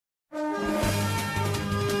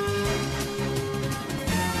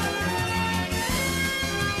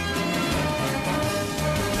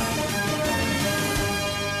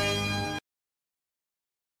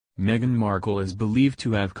Meghan Markle is believed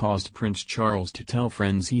to have caused Prince Charles to tell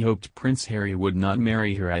friends he hoped Prince Harry would not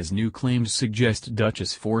marry her, as new claims suggest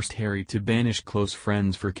Duchess forced Harry to banish close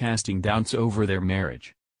friends for casting doubts over their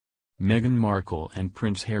marriage. Meghan Markle and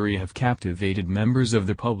Prince Harry have captivated members of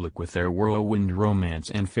the public with their whirlwind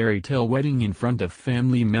romance and fairy tale wedding in front of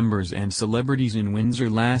family members and celebrities in Windsor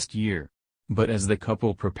last year. But as the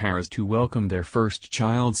couple prepares to welcome their first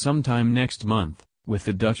child sometime next month, with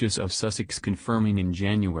the Duchess of Sussex confirming in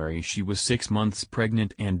January she was 6 months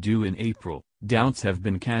pregnant and due in April, doubts have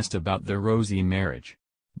been cast about their rosy marriage.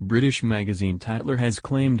 British magazine Tatler has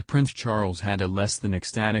claimed Prince Charles had a less than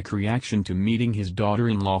ecstatic reaction to meeting his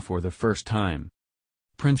daughter-in-law for the first time.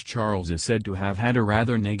 Prince Charles is said to have had a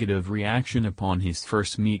rather negative reaction upon his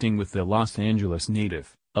first meeting with the Los Angeles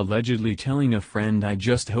native, allegedly telling a friend, "I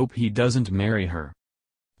just hope he doesn't marry her."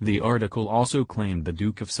 The article also claimed the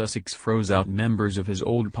Duke of Sussex froze out members of his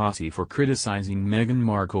old posse for criticizing Meghan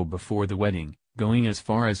Markle before the wedding, going as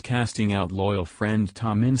far as casting out loyal friend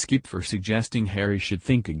Tom Inskip for suggesting Harry should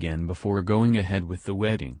think again before going ahead with the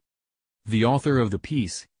wedding. The author of the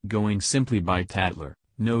piece, going simply by Tatler,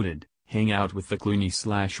 noted, "Hang out with the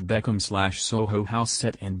Clooney/Beckham/Soho house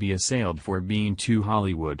set and be assailed for being too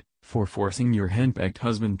Hollywood, for forcing your henpecked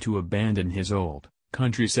husband to abandon his old,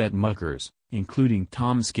 country-set muckers, including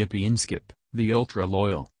Tom Skippy Inskip, the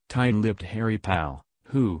ultra-loyal, tight-lipped Harry pal,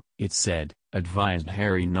 who, it's said, advised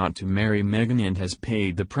Harry not to marry Meghan and has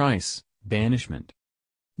paid the price, banishment."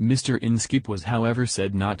 Mr. Inskip was however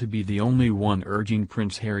said not to be the only one urging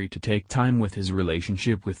Prince Harry to take time with his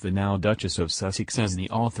relationship with the now Duchess of Sussex, as the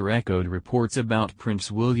author echoed reports about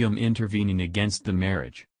Prince William intervening against the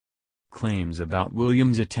marriage. Claims about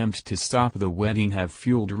William's attempt to stop the wedding have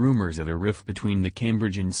fueled rumors of a rift between the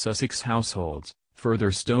Cambridge and Sussex households,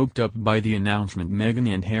 further stoked up by the announcement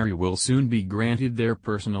Meghan and Harry will soon be granted their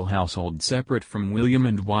personal household separate from William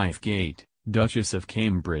and wife Kate, Duchess of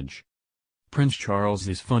Cambridge. Prince Charles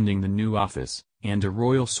is funding the new office, and a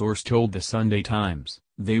royal source told the Sunday Times,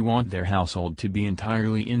 "They want their household to be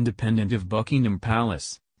entirely independent of Buckingham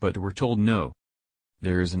Palace, but we're told no.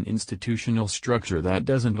 There's an institutional structure that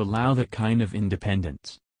doesn't allow that kind of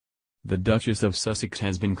independence." The Duchess of Sussex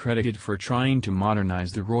has been credited for trying to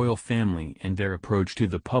modernize the royal family and their approach to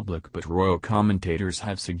the public, but royal commentators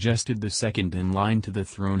have suggested the second in line to the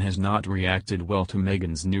throne has not reacted well to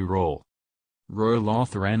Meghan's new role. Royal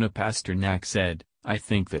author Anna Pasternak said, "I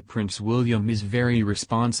think that Prince William is very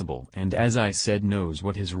responsible and, as I said, knows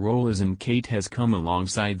what his role is, and Kate has come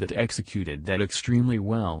alongside that, executed that extremely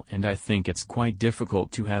well, and I think it's quite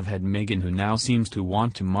difficult to have had Meghan, who now seems to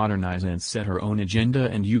want to modernize and set her own agenda,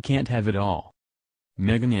 and you can't have it all."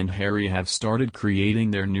 Meghan and Harry have started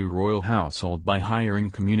creating their new royal household by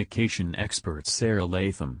hiring communication expert Sarah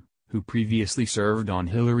Latham, who previously served on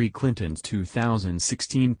Hillary Clinton's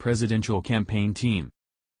 2016 presidential campaign team.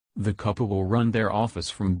 The couple will run their office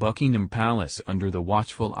from Buckingham Palace under the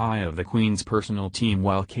watchful eye of the Queen's personal team,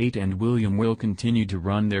 while Kate and William will continue to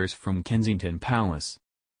run theirs from Kensington Palace.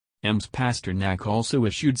 Ms. Pasternak also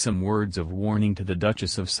issued some words of warning to the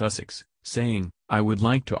Duchess of Sussex, saying, "I would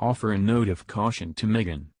like to offer a note of caution to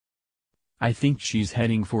Meghan. I think she's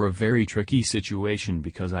heading for a very tricky situation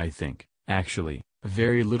because I think, actually,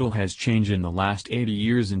 very little has changed in the last 80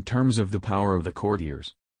 years in terms of the power of the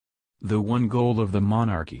courtiers. The one goal of the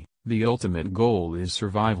monarchy, the ultimate goal, is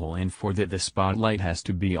survival, and for that the spotlight has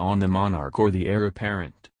to be on the monarch or the heir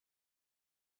apparent.